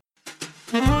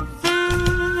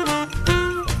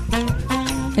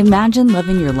Imagine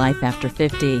living your life after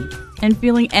 50 and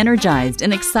feeling energized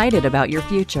and excited about your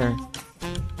future.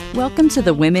 Welcome to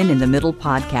the Women in the Middle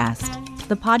podcast,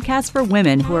 the podcast for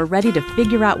women who are ready to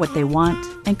figure out what they want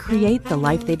and create the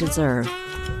life they deserve.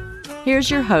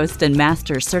 Here's your host and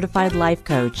Master Certified Life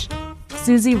Coach,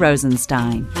 Susie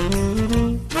Rosenstein.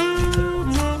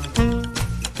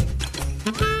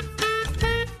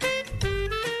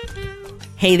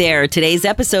 Hey there, today's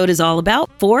episode is all about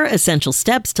 4 essential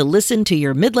steps to listen to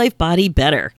your midlife body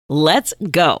better. Let's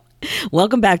go.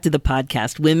 Welcome back to the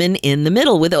podcast, Women in the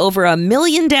Middle, with over 1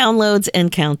 million downloads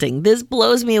and counting. This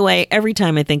blows me away every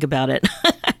time I think about it.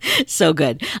 So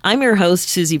good. I'm your host,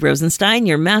 Susie Rosenstein,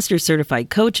 your Master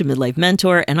Certified Coach and Midlife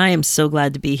Mentor, and I am so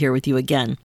glad to be here with you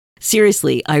again.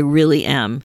 Seriously, I really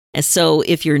am. And so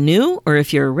if you're new or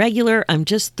if you're a regular, I'm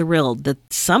just thrilled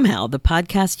that somehow the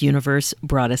podcast universe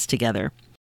brought us together.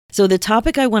 So the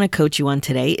topic I want to coach you on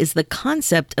today is the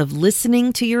concept of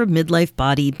listening to your midlife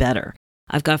body better.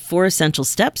 I've got 4 essential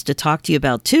steps to talk to you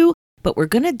about too, but we're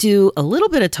going to do a little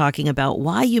bit of talking about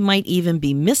why you might even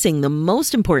be missing the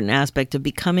most important aspect of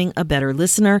becoming a better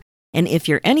listener. And if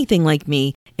you're anything like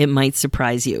me, it might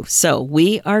surprise you. So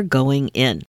we are going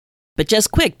in. But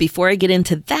just quick, before I get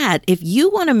into that, if you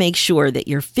want to make sure that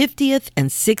your 50th and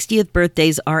 60th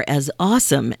birthdays are as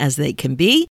awesome as they can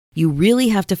be, you really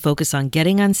have to focus on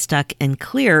getting unstuck and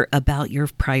clear about your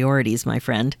priorities, my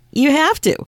friend. You have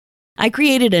to. I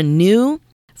created a new,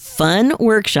 fun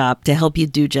workshop to help you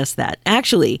do just that.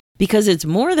 Actually, because it's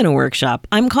more than a workshop,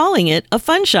 I'm calling it a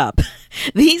fun shop.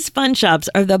 These fun shops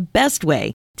are the best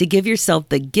way to give yourself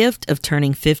the gift of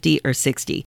turning 50 or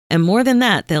 60. And more than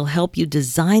that, they'll help you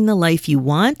design the life you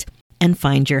want and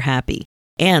find your happy.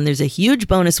 And there's a huge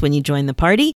bonus when you join the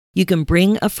party. You can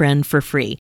bring a friend for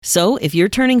free. So if you're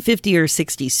turning 50 or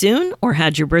 60 soon or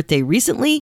had your birthday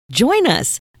recently, join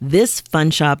us. This fun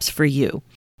shop's for you.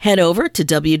 Head over to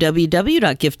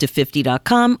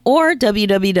www.giftof50.com or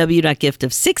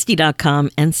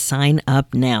www.giftof60.com and sign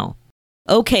up now.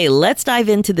 Okay, let's dive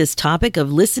into this topic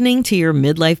of listening to your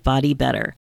midlife body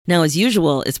better. Now, as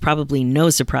usual, it's probably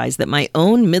no surprise that my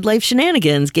own midlife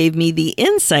shenanigans gave me the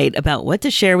insight about what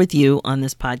to share with you on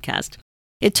this podcast.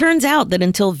 It turns out that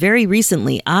until very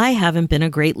recently, I haven't been a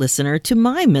great listener to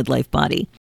my midlife body.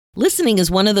 Listening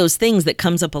is one of those things that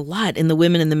comes up a lot in the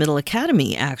Women in the Middle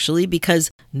Academy, actually,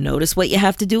 because notice what you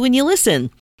have to do when you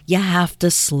listen. You have to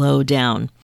slow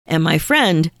down. And my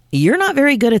friend, you're not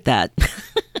very good at that.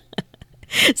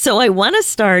 So I want to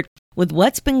start with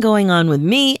what's been going on with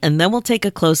me, and then we'll take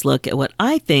a close look at what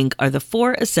I think are the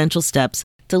 4 essential steps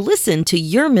to listen to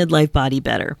your midlife body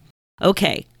better.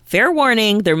 Okay. Fair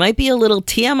warning, there might be a little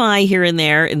TMI here and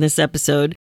there in this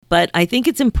episode, but I think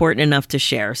it's important enough to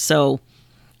share. So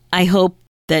I hope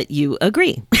that you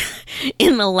agree.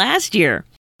 In the last year,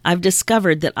 I've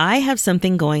discovered that I have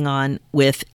something going on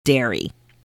with dairy.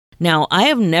 Now, I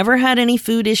have never had any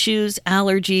food issues,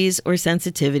 allergies, or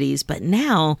sensitivities, but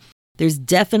now there's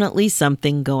definitely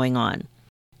something going on.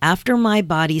 After my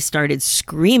body started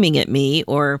screaming at me,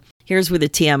 or here's where the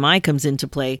TMI comes into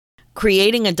play,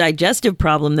 creating a digestive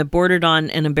problem that bordered on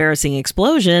an embarrassing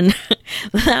explosion,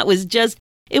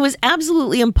 it was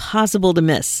absolutely impossible to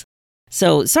miss.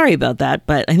 So sorry about that,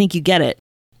 but I think you get it.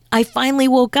 I finally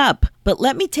woke up, but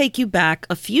let me take you back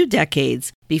a few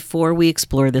decades before we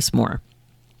explore this more.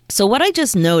 So what I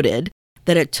just noted,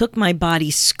 that it took my body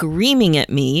screaming at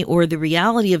me or the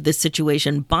reality of this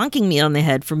situation bonking me on the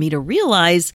head for me to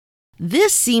realize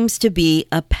this seems to be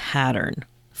a pattern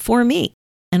for me.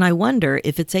 And I wonder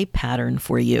if it's a pattern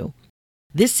for you.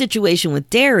 This situation with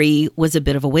dairy was a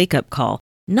bit of a wake-up call,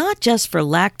 not just for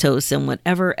lactose and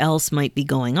whatever else might be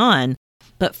going on,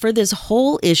 but for this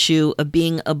whole issue of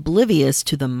being oblivious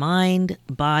to the mind,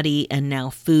 body, and now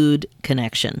food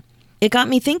connection. It got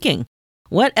me thinking,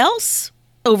 what else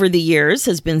over the years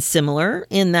has been similar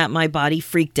in that my body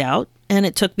freaked out, and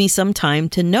it took me some time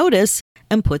to notice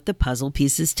and put the puzzle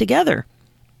pieces together.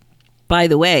 By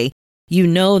the way, you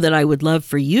know that I would love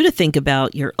for you to think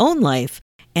about your own life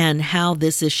and how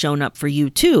this has shown up for you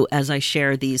too as I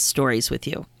share these stories with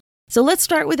you. So let's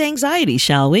start with anxiety,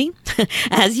 shall we?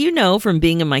 As you know from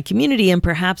being in my community and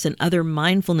perhaps in other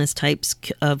mindfulness types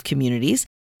of communities,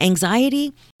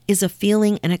 anxiety is a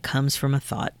feeling and it comes from a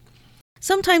thought.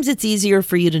 Sometimes it's easier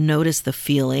for you to notice the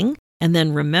feeling and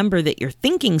then remember that you're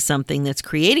thinking something that's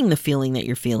creating the feeling that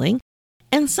you're feeling.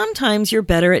 And sometimes you're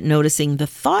better at noticing the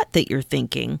thought that you're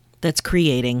thinking that's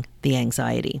creating the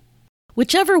anxiety.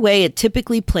 Whichever way it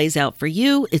typically plays out for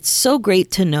you, it's so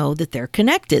great to know that they're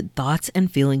connected. Thoughts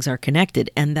and feelings are connected,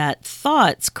 and that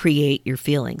thoughts create your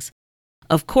feelings.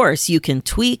 Of course, you can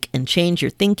tweak and change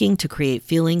your thinking to create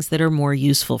feelings that are more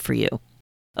useful for you.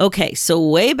 Okay, so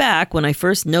way back when I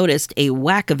first noticed a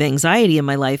whack of anxiety in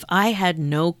my life, I had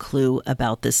no clue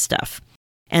about this stuff.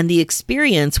 And the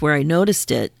experience where I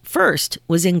noticed it first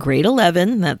was in grade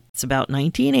 11, that's about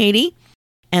 1980,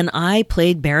 and I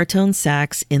played baritone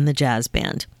sax in the jazz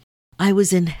band. I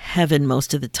was in heaven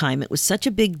most of the time. It was such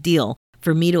a big deal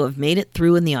for me to have made it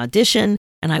through in the audition,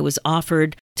 and I was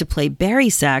offered to play bari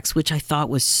sax, which I thought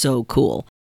was so cool.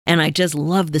 And I just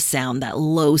love the sound, that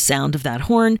low sound of that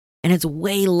horn, and it's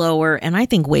way lower and I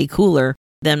think way cooler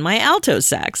than my alto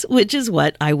sax, which is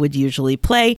what I would usually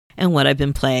play and what I've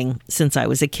been playing since I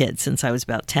was a kid, since I was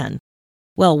about 10.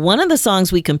 Well, one of the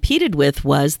songs we competed with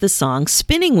was the song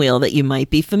Spinning Wheel that you might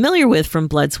be familiar with from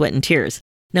Blood, Sweat, and Tears.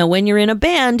 Now, when you're in a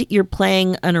band, you're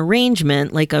playing an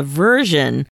arrangement, like a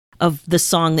version of the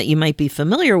song that you might be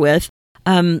familiar with,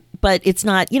 but it's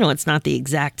not, it's not the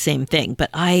exact same thing. But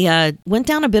I went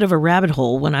down a bit of a rabbit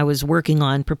hole when I was working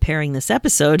on preparing this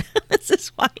episode. This is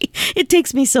why it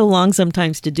takes me so long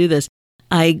sometimes to do this.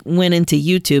 I went into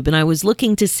YouTube and I was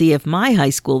looking to see if my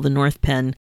high school, the North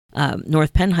Penn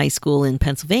High School in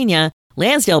Pennsylvania,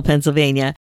 Lansdale,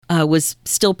 Pennsylvania, was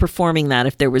still performing that,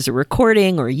 if there was a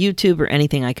recording or YouTube or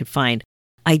anything I could find.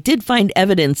 I did find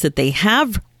evidence that they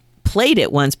have played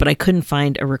it once, but I couldn't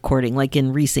find a recording like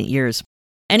in recent years.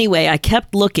 Anyway, I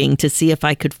kept looking to see if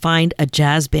I could find a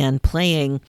jazz band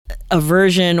playing a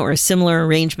version or a similar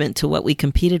arrangement to what we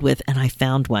competed with, and I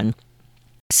found one.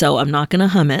 So I'm not going to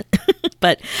hum it,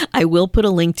 but I will put a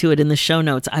link to it in the show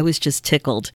notes. I was just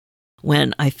tickled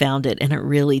when I found it, and it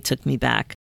really took me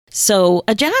back. So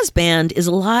a jazz band is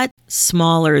a lot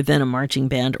smaller than a marching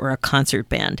band or a concert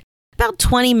band. About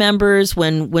 20 members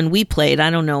when we played. I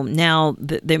don't know, now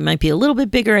they might be a little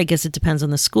bit bigger. I guess it depends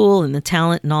on the school and the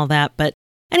talent and all that. But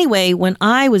anyway, when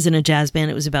I was in a jazz band,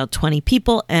 it was about 20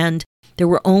 people, and there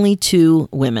were only 2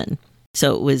 women.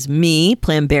 So it was me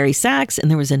playing bari sax, and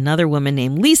there was another woman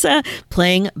named Lisa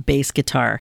playing bass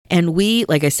guitar. And we,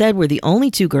 like I said, were the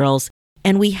only 2 girls,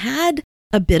 and we had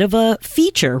a bit of a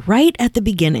feature right at the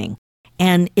beginning.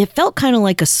 And it felt kind of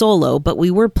like a solo, but we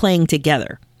were playing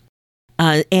together.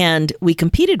 And we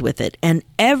competed with it. And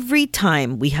every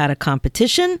time we had a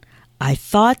competition, I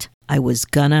thought I was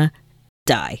gonna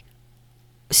die.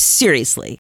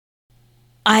 Seriously.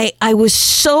 I was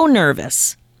so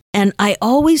nervous. And I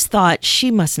always thought she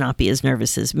must not be as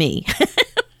nervous as me.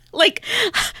 Like,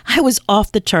 I was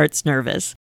off the charts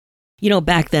nervous.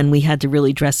 Back then we had to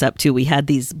really dress up too. We had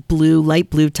these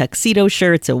light blue tuxedo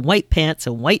shirts and white pants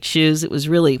and white shoes. It was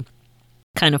really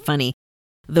kind of funny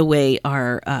the way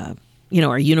our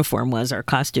uniform was, our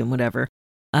costume, whatever.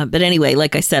 But anyway,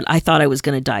 like I said, I thought I was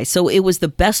going to die. So it was the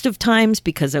best of times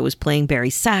because I was playing bari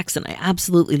sax and I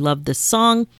absolutely loved this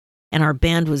song, and our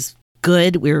band was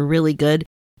good. We were really good.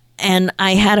 And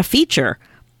I had a feature,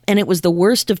 and it was the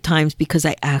worst of times because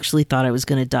I actually thought I was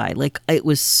going to die. Like I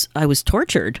was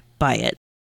tortured by it.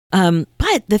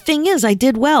 But the thing is, I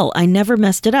did well. I never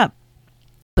messed it up.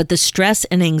 But the stress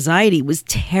and anxiety was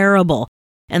terrible.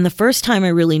 And the first time I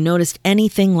really noticed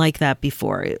anything like that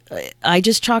before, I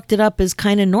just chalked it up as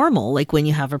kind of normal. Like when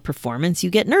you have a performance, you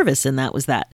get nervous, and that was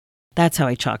that. That's how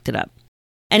I chalked it up.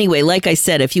 Anyway, like I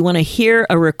said, if you want to hear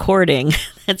a recording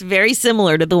that's very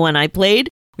similar to the one I played,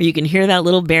 where you can hear that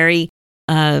little bari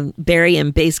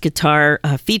and bass guitar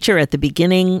feature at the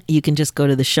beginning, you can just go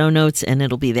to the show notes and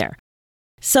it'll be there.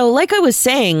 So like I was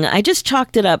saying, I just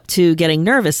chalked it up to getting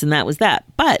nervous, and that was that.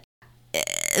 But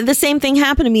the same thing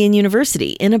happened to me in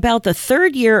university. In about the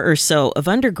 3rd year or so of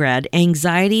undergrad,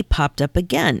 anxiety popped up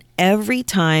again every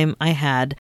time I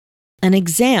had an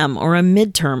exam or a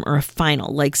midterm or a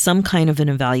final, like some kind of an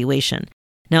evaluation.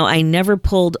 Now, I never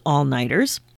pulled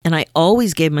all-nighters, and I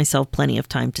always gave myself plenty of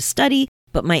time to study,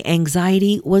 but my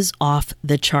anxiety was off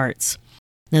the charts.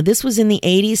 Now, this was in the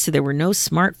 80s, so there were no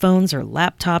smartphones or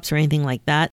laptops or anything like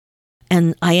that.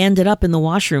 And I ended up in the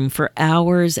washroom for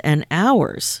hours and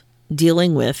hours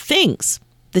dealing with things,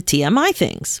 the TMI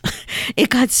things. It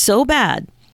got so bad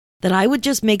that I would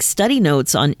just make study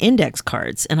notes on index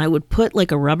cards, and I would put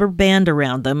like a rubber band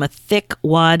around them, a thick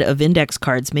wad of index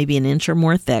cards, maybe an inch or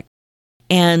more thick.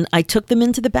 And I took them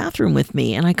into the bathroom with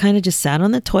me, and I kind of just sat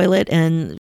on the toilet,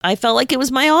 and I felt like it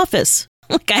was my office.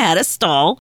 Like I had a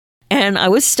stall, and I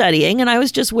was studying, and I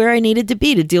was just where I needed to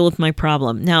be to deal with my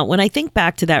problem. Now, when I think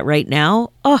back to that right now,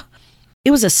 it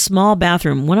was a small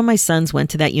bathroom. One of my sons went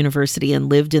to that university and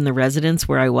lived in the residence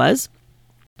where I was.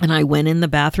 And I went in the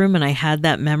bathroom and I had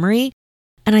that memory.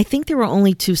 And I think there were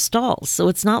only 2 stalls. So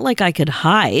it's not like I could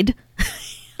hide.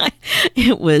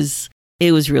 It was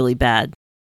really bad.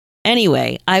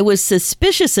 Anyway, I was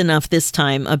suspicious enough this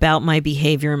time about my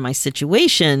behavior and my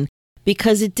situation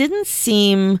because it didn't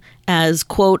seem as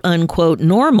quote unquote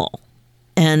normal.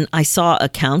 And I saw a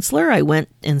counselor. I went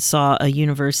and saw a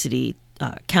university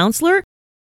counselor,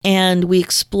 and we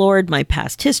explored my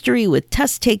past history with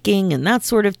test taking and that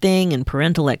sort of thing, and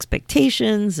parental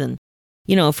expectations and,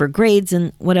 for grades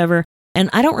and whatever. And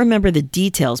I don't remember the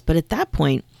details, but at that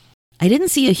point, I didn't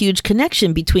see a huge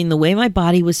connection between the way my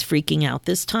body was freaking out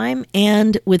this time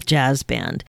and with jazz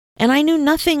band. And I knew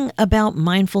nothing about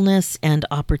mindfulness and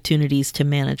opportunities to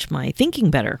manage my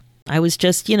thinking better. I was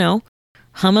just,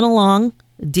 humming along,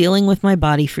 dealing with my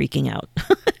body freaking out.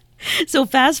 So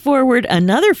fast forward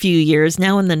another few years,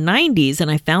 now in the 90s,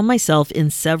 and I found myself in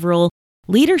several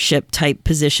leadership type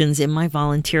positions in my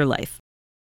volunteer life.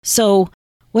 So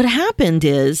what happened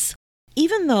is,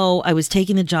 even though I was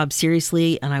taking the job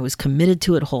seriously and I was committed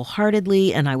to it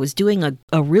wholeheartedly and I was doing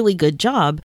a really good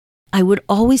job, I would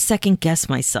always second guess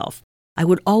myself. I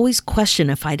would always question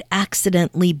if I'd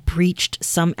accidentally breached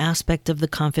some aspect of the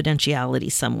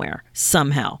confidentiality somewhere,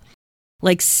 somehow.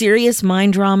 Like serious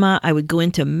mind drama, I would go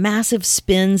into massive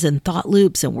spins and thought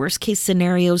loops and worst case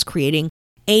scenarios, creating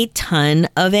a ton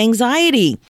of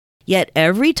anxiety. Yet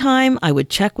every time I would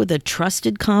check with a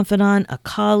trusted confidant, a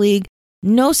colleague,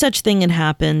 no such thing had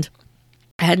happened.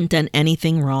 I hadn't done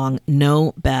anything wrong,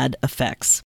 no bad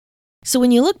effects. So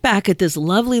when you look back at this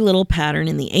lovely little pattern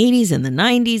in the 80s and the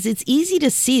 90s, it's easy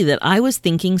to see that I was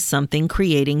thinking something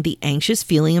creating the anxious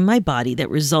feeling in my body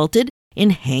that resulted in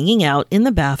hanging out in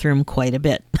the bathroom quite a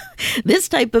bit. This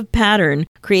type of pattern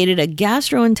created a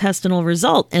gastrointestinal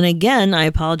result. And again, I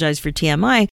apologize for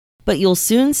TMI, but you'll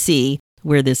soon see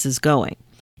where this is going.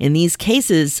 In these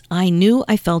cases, I knew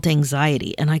I felt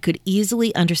anxiety, and I could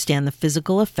easily understand the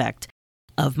physical effect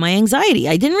of my anxiety.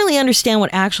 I didn't really understand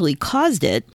what actually caused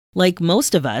it. Like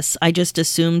most of us, I just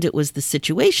assumed it was the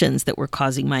situations that were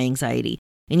causing my anxiety.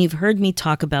 And you've heard me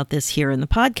talk about this here in the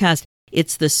podcast.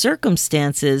 It's the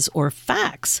circumstances or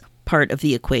facts part of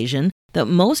the equation that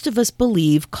most of us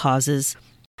believe causes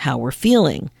how we're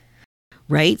feeling,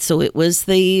 right? So it was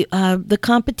the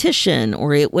competition,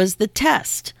 or it was the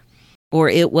test, or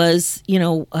it was,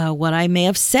 what I may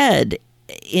have said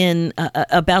in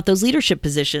about those leadership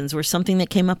positions, or something that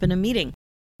came up in a meeting.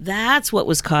 That's what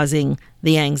was causing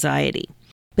the anxiety.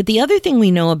 But the other thing we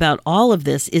know about all of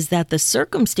this is that the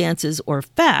circumstances or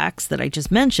facts that I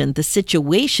just mentioned, the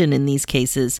situation in these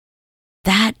cases,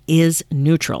 that is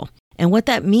neutral. And what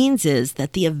that means is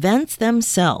that the events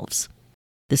themselves,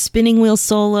 the spinning wheel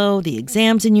solo, the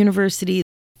exams in university,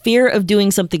 fear of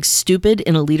doing something stupid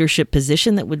in a leadership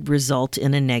position that would result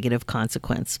in a negative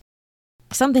consequence,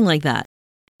 something like that.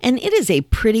 And it is a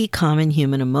pretty common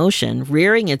human emotion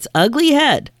rearing its ugly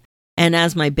head. And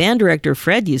as my band director,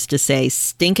 Fred, used to say,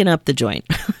 stinking up the joint.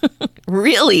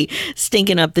 Really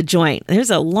stinking up the joint.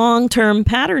 There's a long-term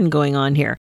pattern going on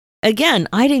here. Again,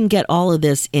 I didn't get all of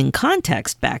this in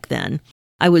context back then.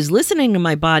 I was listening to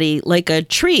my body like a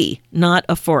tree, not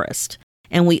a forest.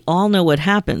 And we all know what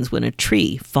happens when a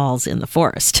tree falls in the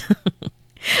forest.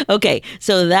 Okay,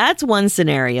 so that's one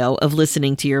scenario of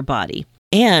listening to your body.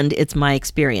 And it's my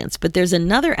experience. But there's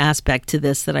another aspect to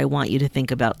this that I want you to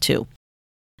think about too.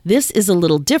 This is a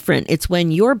little different. It's when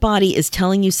your body is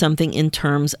telling you something in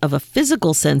terms of a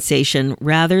physical sensation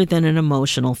rather than an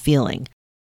emotional feeling.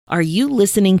 Are you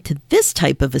listening to this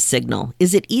type of a signal?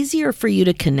 Is it easier for you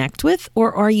to connect with,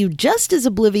 or are you just as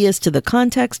oblivious to the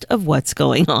context of what's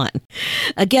going on?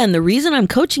 Again, the reason I'm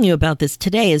coaching you about this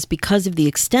today is because of the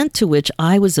extent to which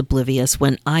I was oblivious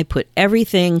when I put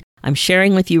everything I'm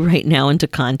sharing with you right now into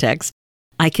context.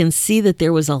 I can see that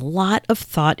there was a lot of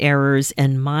thought errors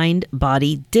and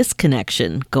mind-body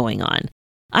disconnection going on.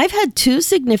 I've had 2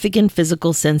 significant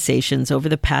physical sensations over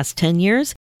the past 10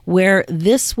 years where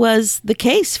this was the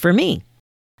case for me.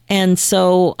 And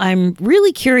so I'm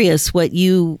really curious what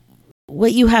you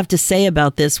have to say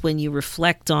about this when you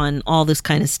reflect on all this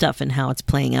kind of stuff and how it's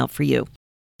playing out for you.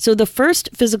 So the first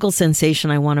physical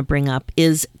sensation I want to bring up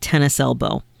is tennis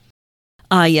elbow.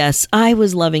 Yes, I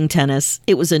was loving tennis.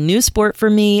 It was a new sport for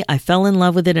me. I fell in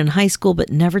love with it in high school, but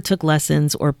never took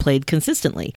lessons or played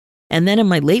consistently. And then in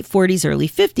my late 40s, early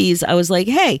 50s, I was like,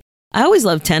 hey, I always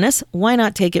loved tennis. Why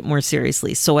not take it more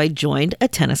seriously? So I joined a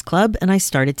tennis club and I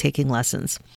started taking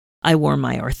lessons. I wore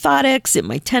my orthotics and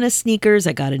my tennis sneakers.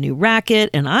 I got a new racket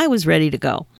and I was ready to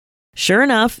go. Sure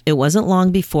enough, it wasn't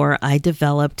long before I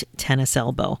developed tennis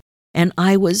elbow. And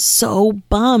I was so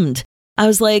bummed. I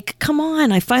was like, come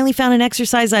on, I finally found an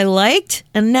exercise I liked,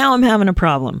 and now I'm having a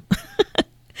problem.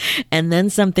 And then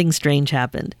something strange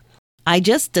happened. I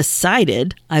just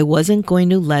decided I wasn't going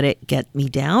to let it get me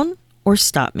down or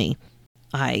stop me.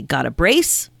 I got a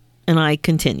brace, and I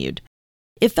continued.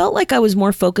 It felt like I was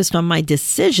more focused on my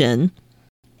decision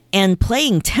and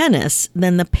playing tennis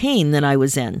than the pain that I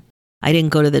was in. I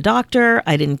didn't go to the doctor.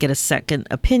 I didn't get a second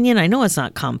opinion. I know it's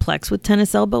not complex with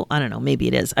tennis elbow. I don't know. Maybe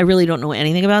it is. I really don't know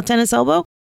anything about tennis elbow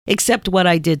except what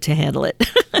I did to handle it.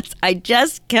 I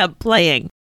just kept playing.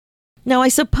 Now, I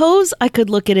suppose I could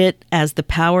look at it as the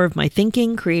power of my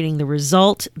thinking creating the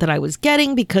result that I was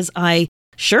getting because I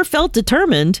sure felt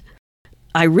determined.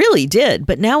 I really did.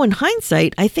 But now in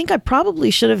hindsight, I think I probably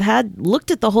should have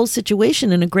looked at the whole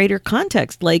situation in a greater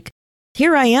context. Like,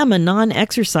 here I am, a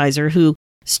non-exerciser who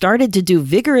started to do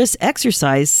vigorous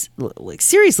exercise. Like,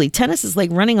 seriously, tennis is like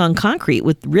running on concrete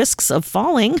with risks of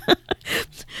falling.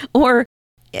 Or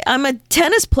I'm a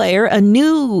tennis player, a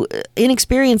new,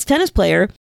 inexperienced tennis player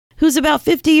who's about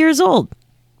 50 years old.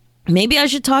 Maybe I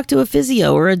should talk to a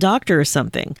physio or a doctor or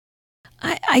something.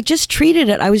 I just treated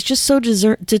it. I was just so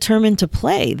determined to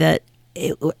play that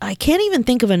I can't even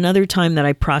think of another time that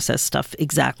I processed stuff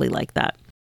exactly like that.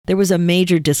 There was a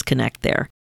major disconnect there.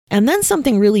 And then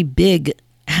something really big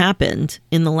happened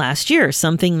in the last year,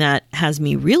 something that has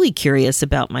me really curious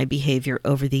about my behavior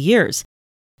over the years.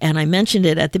 And I mentioned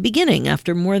it at the beginning.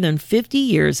 After more than 50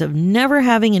 years of never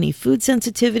having any food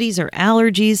sensitivities or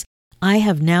allergies, I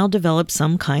have now developed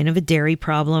some kind of a dairy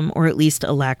problem, or at least a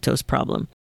lactose problem.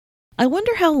 I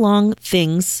wonder how long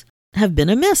things have been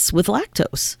amiss with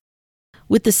lactose.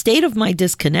 With the state of my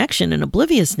disconnection and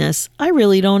obliviousness, I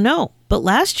really don't know. But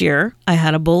last year, I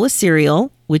had a bowl of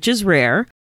cereal, which is rare,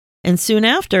 and soon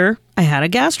after, I had a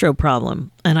gastro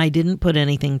problem, and I didn't put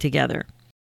anything together.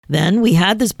 Then we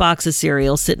had this box of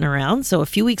cereal sitting around, so a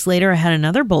few weeks later, I had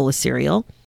another bowl of cereal,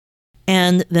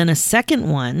 and then a second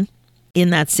one in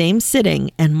that same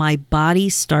sitting, and my body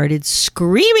started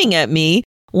screaming at me,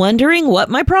 wondering what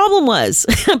my problem was.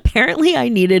 Apparently, I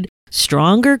needed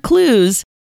stronger clues,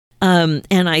 and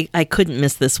I couldn't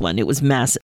miss this one. It was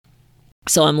massive.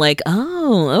 So I'm like,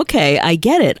 oh, okay, I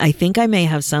get it. I think I may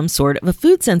have some sort of a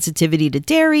food sensitivity to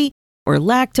dairy or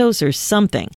lactose or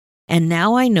something. And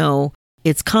now I know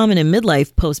it's common in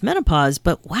midlife post-menopause,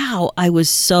 but wow, I was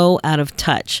so out of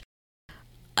touch.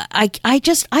 I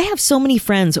have so many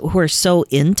friends who are so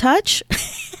in touch.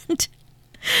 And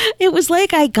it was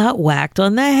like I got whacked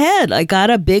on the head. I got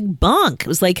a big bonk. It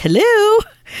was like, hello.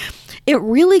 It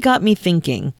really got me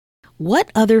thinking,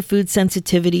 what other food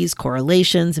sensitivities,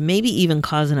 correlations, maybe even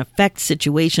cause and effect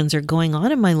situations are going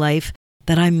on in my life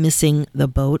that I'm missing the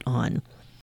boat on?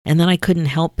 And then I couldn't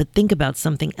help but think about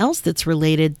something else that's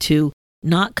related to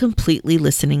not completely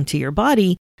listening to your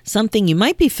body, something you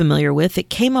might be familiar with.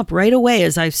 It came up right away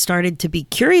as I've started to be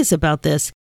curious about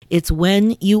this. It's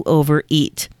when you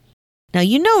overeat. Now,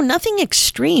 nothing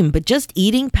extreme, but just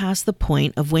eating past the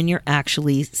point of when you're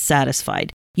actually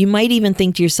satisfied. You might even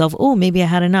think to yourself, oh, maybe I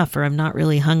had enough or I'm not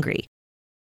really hungry.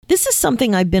 This is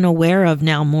something I've been aware of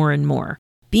now more and more.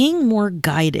 Being more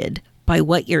guided by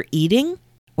what you're eating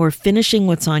or finishing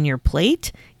what's on your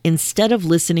plate instead of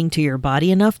listening to your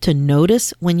body enough to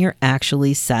notice when you're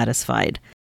actually satisfied.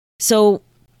 So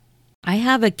I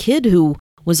have a kid who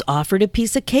was offered a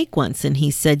piece of cake once and he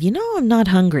said, I'm not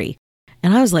hungry.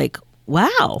 And I was like,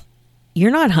 wow, you're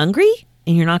not hungry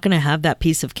and you're not going to have that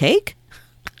piece of cake?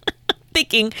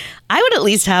 Thinking I would at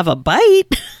least have a bite.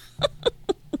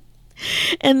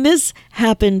 And this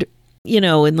happened,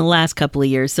 in the last couple of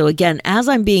years. So again, as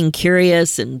I'm being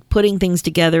curious and putting things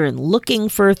together and looking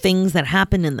for things that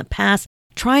happened in the past,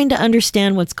 trying to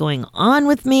understand what's going on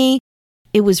with me,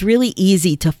 it was really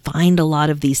easy to find a lot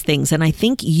of these things. And I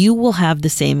think you will have the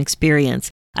same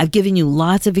experience. I've given you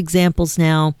lots of examples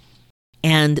now,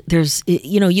 and there's,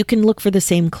 you can look for the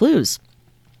same clues.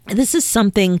 This is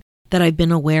something that I've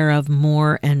been aware of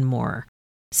more and more.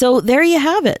 So there you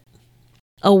have it.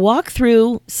 A walk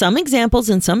through some examples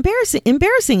and some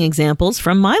embarrassing examples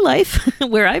from my life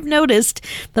where I've noticed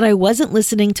that I wasn't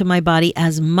listening to my body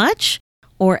as much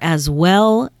or as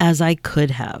well as I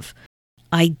could have.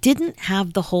 I didn't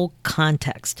have the whole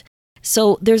context.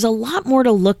 So there's a lot more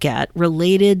to look at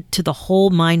related to the whole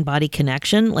mind-body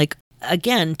connection. Like,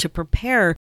 again, to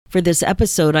prepare for this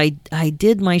episode, I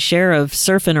did my share of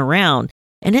surfing around.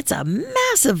 And it's a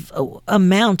massive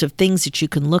amount of things that you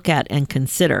can look at and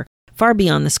consider, far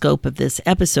beyond the scope of this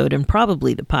episode and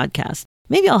probably the podcast.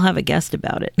 Maybe I'll have a guest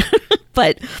about it.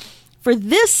 But for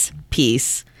this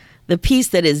piece, the piece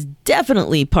that is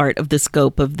definitely part of the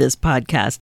scope of this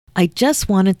podcast, I just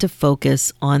wanted to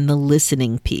focus on the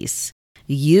listening piece.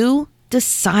 You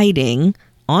deciding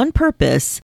on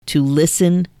purpose to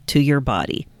listen to your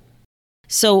body.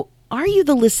 So are you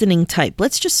the listening type?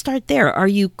 Let's just start there. Are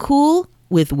you cool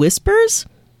with whispers?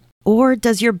 Or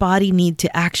does your body need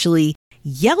to actually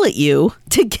yell at you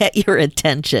to get your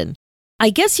attention. I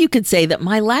guess you could say that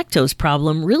my lactose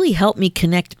problem really helped me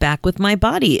connect back with my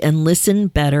body and listen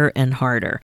better and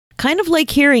harder. Kind of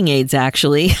like hearing aids,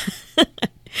 actually.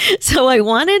 So I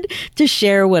wanted to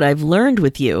share what I've learned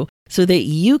with you so that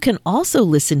you can also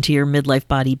listen to your midlife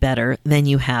body better than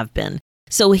you have been.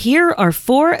 So here are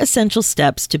 4 essential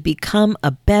steps to become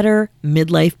a better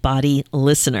midlife body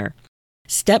listener.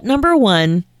 Step number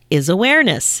 1 is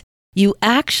awareness. You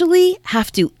actually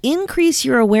have to increase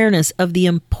your awareness of the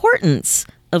importance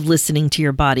of listening to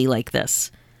your body like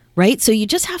this, right? So you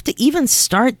just have to even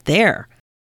start there.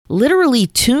 Literally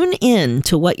tune in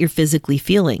to what you're physically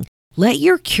feeling. Let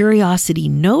your curiosity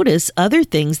notice other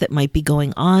things that might be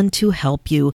going on to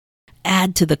help you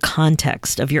add to the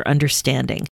context of your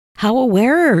understanding. How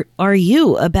aware are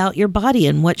you about your body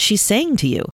and what she's saying to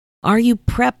you? Are you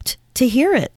prepped to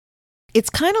hear it? It's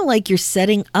kind of like you're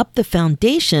setting up the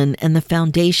foundation, and the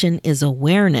foundation is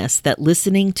awareness that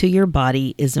listening to your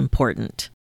body is important.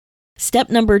 Step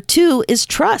number 2 is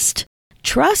trust.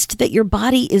 Trust that your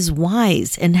body is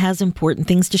wise and has important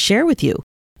things to share with you.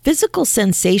 Physical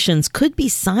sensations could be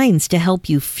signs to help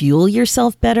you fuel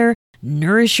yourself better,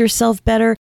 nourish yourself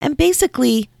better, and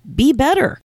basically be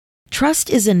better. Trust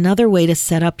is another way to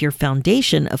set up your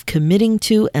foundation of committing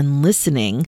to and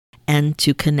listening and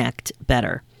to connect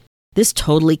better. This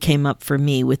totally came up for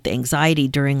me with the anxiety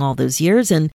during all those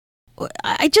years, and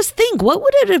I just think, what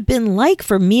would it have been like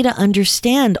for me to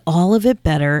understand all of it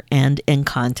better and in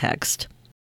context?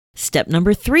 Step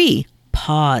number 3,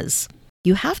 pause.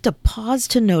 You have to pause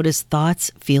to notice thoughts,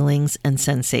 feelings, and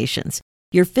sensations.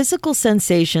 Your physical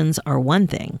sensations are one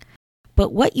thing,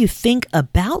 but what you think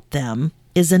about them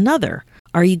is another.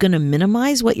 Are you going to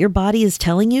minimize what your body is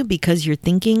telling you because you're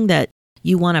thinking that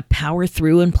you want to power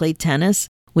through and play tennis,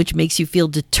 which makes you feel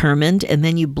determined, and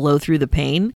then you blow through the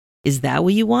pain? Is that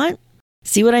what you want?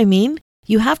 See what I mean?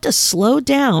 You have to slow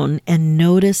down and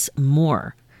notice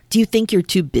more. Do you think you're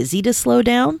too busy to slow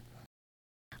down?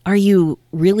 Are you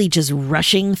really just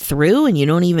rushing through and you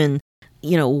don't even,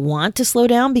 want to slow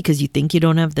down because you think you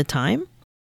don't have the time?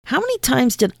 How many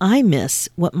times did I miss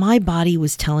what my body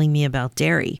was telling me about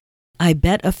dairy? I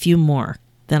bet a few more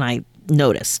than I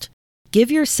noticed.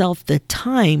 Give yourself the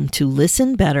time to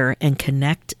listen better and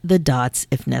connect the dots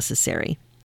if necessary.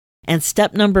 And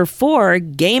step number 4,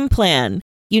 game plan.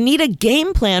 You need a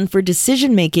game plan for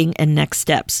decision making and next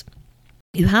steps.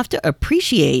 You have to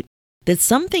appreciate that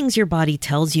some things your body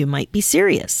tells you might be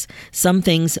serious. Some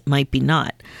things might be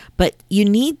not. But you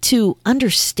need to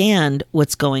understand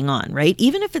what's going on, right?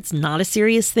 Even if it's not a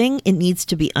serious thing, it needs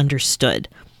to be understood.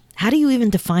 How do you even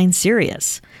define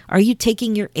serious? Are you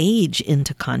taking your age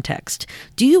into context?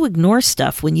 Do you ignore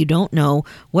stuff when you don't know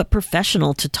what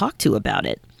professional to talk to about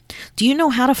it? Do you know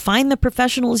how to find the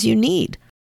professionals you need?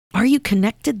 Are you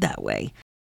connected that way?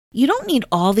 You don't need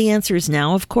all the answers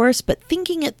now, of course, but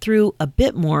thinking it through a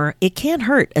bit more, it can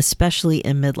hurt, especially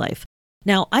in midlife.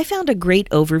 Now, I found a great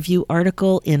overview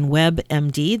article in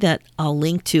WebMD that I'll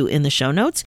link to in the show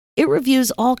notes. It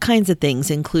reviews all kinds of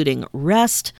things, including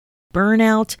rest,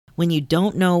 burnout, when you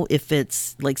don't know if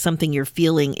it's like something you're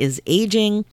feeling is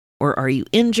aging, or are you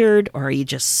injured, or are you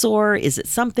just sore? Is it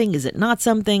something? Is it not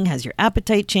something? Has your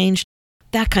appetite changed?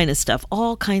 That kind of stuff.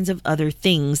 All kinds of other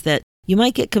things that you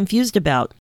might get confused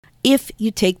about if you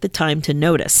take the time to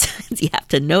notice. You have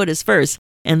to notice first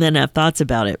and then have thoughts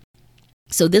about it.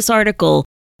 So this article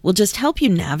will just help you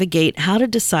navigate how to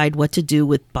decide what to do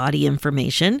with body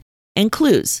information and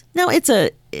clues. Now, it's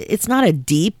not a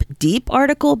deep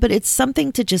article, but it's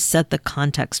something to just set the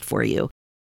context for you.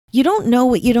 You don't know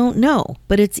what you don't know,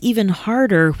 but it's even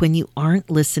harder when you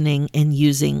aren't listening and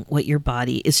using what your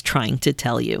body is trying to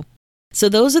tell you. So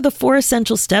those are the 4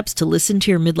 essential steps to listen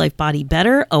to your midlife body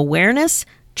better: awareness,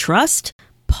 trust,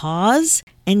 pause,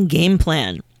 and game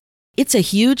plan. It's a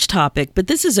huge topic, but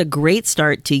this is a great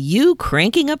start to you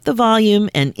cranking up the volume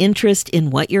and interest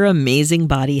in what your amazing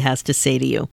body has to say to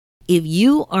you. If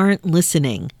you aren't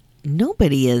listening,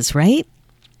 nobody is, right?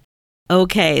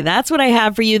 Okay, that's what I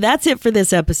have for you. That's it for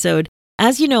this episode.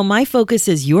 As you know, my focus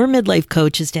as your midlife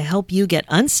coach is to help you get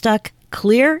unstuck,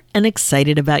 clear, and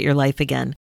excited about your life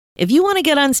again. If you want to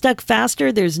get unstuck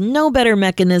faster, there's no better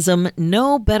mechanism,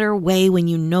 no better way when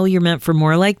you know you're meant for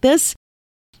more like this,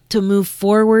 to move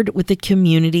forward with a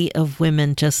community of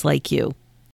women just like you.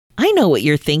 I know what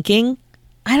you're thinking.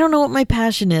 I don't know what my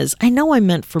passion is. I know I'm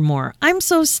meant for more. I'm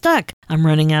so stuck. I'm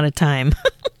running out of time.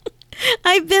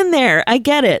 I've been there. I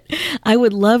get it. I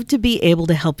would love to be able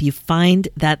to help you find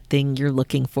that thing you're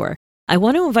looking for. I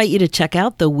want to invite you to check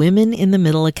out the Women in the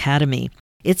Middle Academy.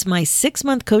 It's my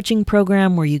 6-month coaching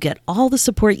program where you get all the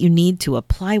support you need to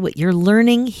apply what you're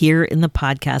learning here in the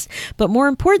podcast. But more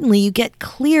importantly, you get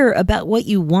clear about what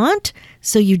you want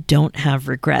so you don't have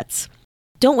regrets.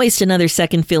 Don't waste another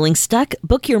second feeling stuck.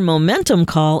 Book your momentum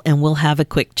call and we'll have a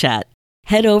quick chat.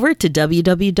 Head over to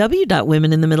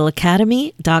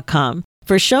www.womeninthemiddleacademy.com.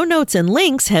 For show notes and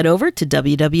links, head over to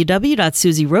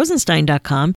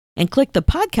www.susierosenstein.com and click the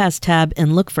podcast tab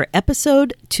and look for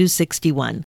episode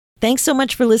 261. Thanks so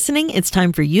much for listening. It's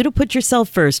time for you to put yourself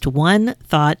first, one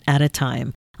thought at a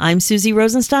time. I'm Susie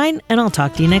Rosenstein, and I'll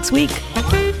talk to you next week.